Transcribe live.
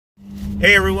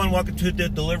Hey everyone, welcome to the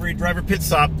Delivery Driver Pit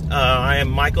Stop. I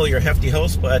am Michael, your hefty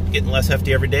host, but getting less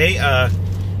hefty every day.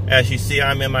 As you see,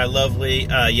 I'm in my lovely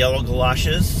yellow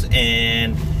galoshes,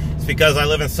 and it's because I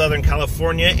live in Southern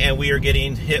California and we are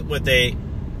getting hit with a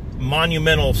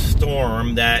monumental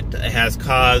storm that has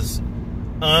caused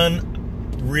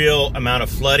unreal amount of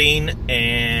flooding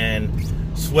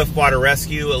and swift water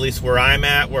rescue, at least where I'm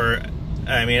at, where,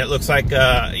 I mean, it looks like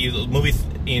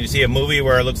you see a movie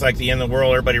where it looks like the end of the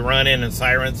world, everybody running and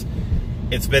sirens.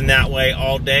 It's been that way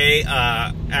all day.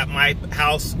 At my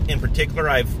house in particular,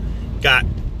 I've got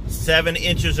 7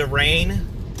 inches of rain.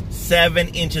 7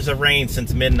 inches of rain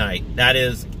since midnight. That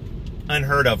is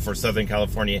unheard of for Southern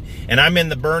California. And I'm in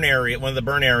the burn area, one of the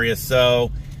burn areas,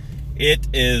 so it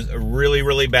is really,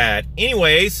 really bad.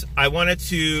 Anyways, I wanted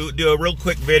to do a real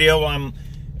quick video. I'm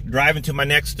driving to my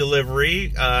next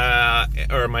delivery,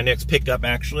 or my next pickup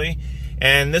actually.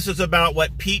 And this is about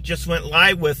what Pete just went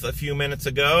live with a few minutes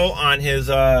ago on his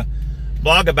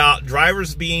blog about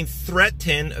drivers being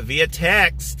threatened via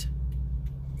text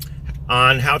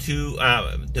on how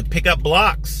to pick up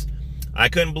blocks. I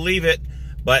couldn't believe it.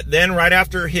 But then right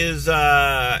after his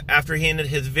after he ended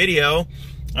his video,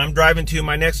 I'm driving to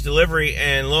my next delivery,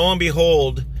 and lo and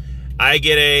behold, I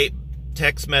get a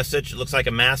text message. It looks like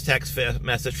a mass text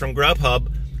message from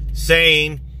Grubhub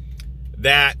saying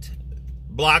that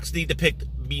blocks need to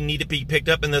be picked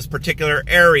up in this particular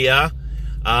area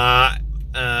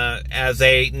as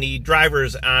they need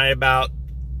drivers. I about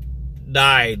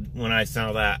died when I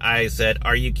saw that. I said,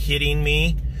 "Are you kidding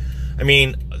me?" I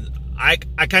mean, I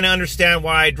kind of understand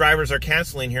why drivers are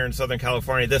canceling here in Southern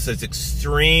California. This is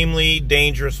extremely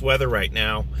dangerous weather right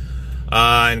now,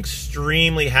 and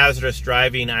extremely hazardous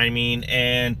driving. I mean,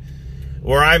 and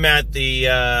where I'm at,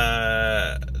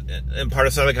 in part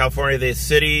of Southern California, the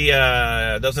city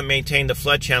doesn't maintain the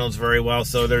flood channels very well,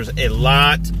 so there's a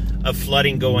lot of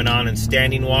flooding going on and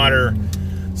standing water.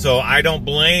 So I don't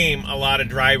blame a lot of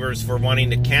drivers for wanting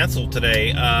to cancel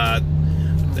today.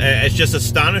 It just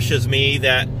astonishes me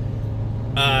that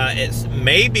I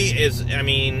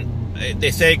mean,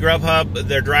 they say Grubhub,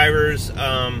 their drivers,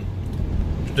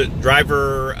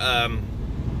 driver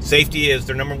safety is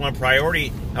their #1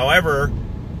 priority. However,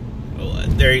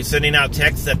 they're sending out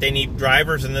texts that they need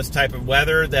drivers in this type of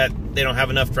weather, that they don't have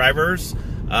enough drivers.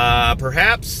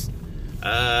 Perhaps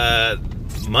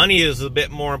money is a bit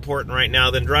more important right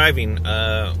now than driving.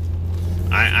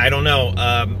 I don't know.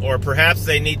 Or perhaps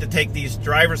they need to take these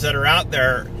drivers that are out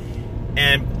there,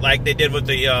 and like they did with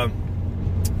the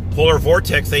polar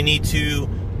vortex, they need to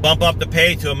bump up the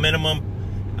pay to a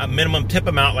minimum tip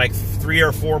amount, like $3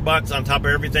 or $4 on top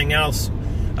of everything else.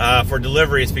 For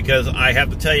deliveries, because I have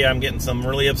to tell you, I'm getting some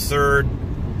really absurd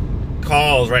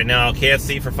calls right now.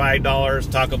 KFC for $5,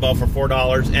 Taco Bell for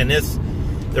 $4, and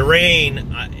the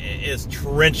rain is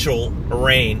torrential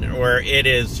rain, where it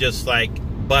is just like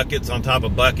buckets on top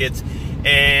of buckets,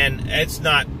 and it's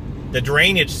not, the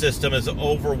drainage system is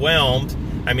overwhelmed.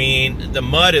 I mean, the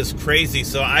mud is crazy,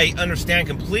 so I understand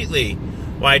completely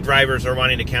why drivers are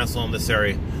wanting to cancel in this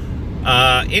area.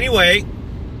 Anyway,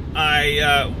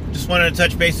 I just wanted to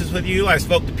touch bases with you. I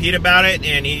spoke to Pete about it,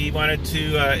 and he wanted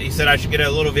to, he said I should get a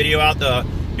little video out to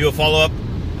do a follow-up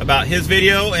about his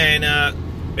video, and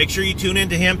make sure you tune in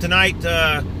to him tonight.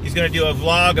 He's going to do a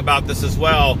vlog about this as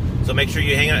well, so make sure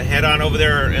you head on over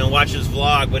there and watch his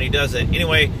vlog when he does it.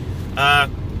 Anyway,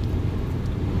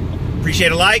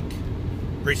 appreciate a like,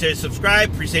 appreciate a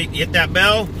subscribe, appreciate you hit that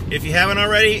bell if you haven't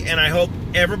already, and I hope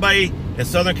everybody in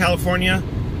Southern California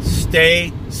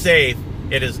stay safe.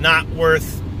 It is not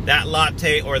worth that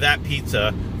latte or that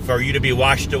pizza for you to be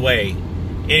washed away.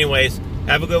 Anyways,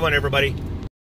 have a good one, everybody.